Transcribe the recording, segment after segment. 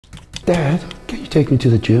Dad, can you take me to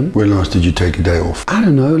the gym? When last did you take a day off? I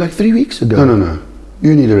don't know, like 3 weeks ago. No.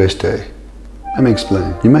 You need a rest day. Let me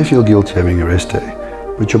explain. You may feel guilty having a rest day,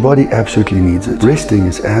 but your body absolutely needs it. Resting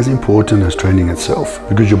is as important as training itself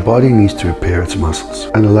because your body needs to repair its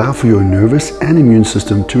muscles and allow for your nervous and immune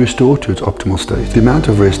system to restore to its optimal state. The amount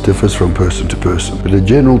of rest differs from person to person, but a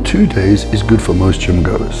general 2 days is good for most gym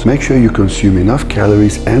goers. Make sure you consume enough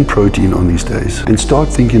calories and protein on these days and start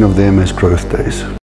thinking of them as growth days.